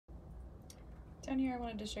Down here I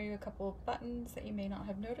wanted to show you a couple of buttons that you may not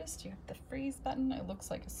have noticed. You have the freeze button. It looks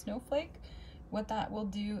like a snowflake. What that will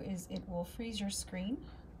do is it will freeze your screen.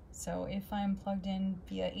 So if I'm plugged in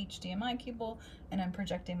via HDMI cable and I'm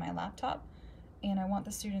projecting my laptop and I want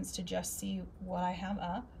the students to just see what I have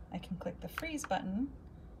up, I can click the freeze button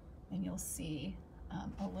and you'll see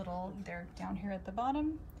a little either down here at the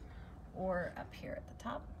bottom or up here at the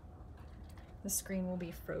top. The screen will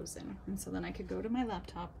be frozen. And so then I could go to my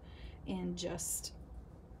laptop and just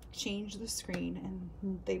change the screen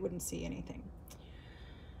and they wouldn't see anything.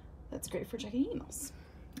 That's great for checking emails.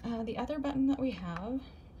 The other button that we have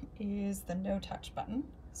is the no touch button.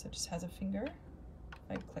 So it just has a finger. If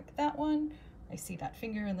I click that one, I see that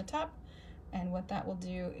finger in the top. And what that will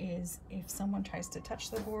do is if someone tries to touch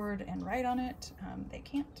the board and write on it, they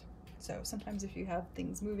can't. So sometimes if you have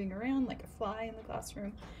things moving around like a fly in the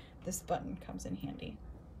classroom, this button comes in handy.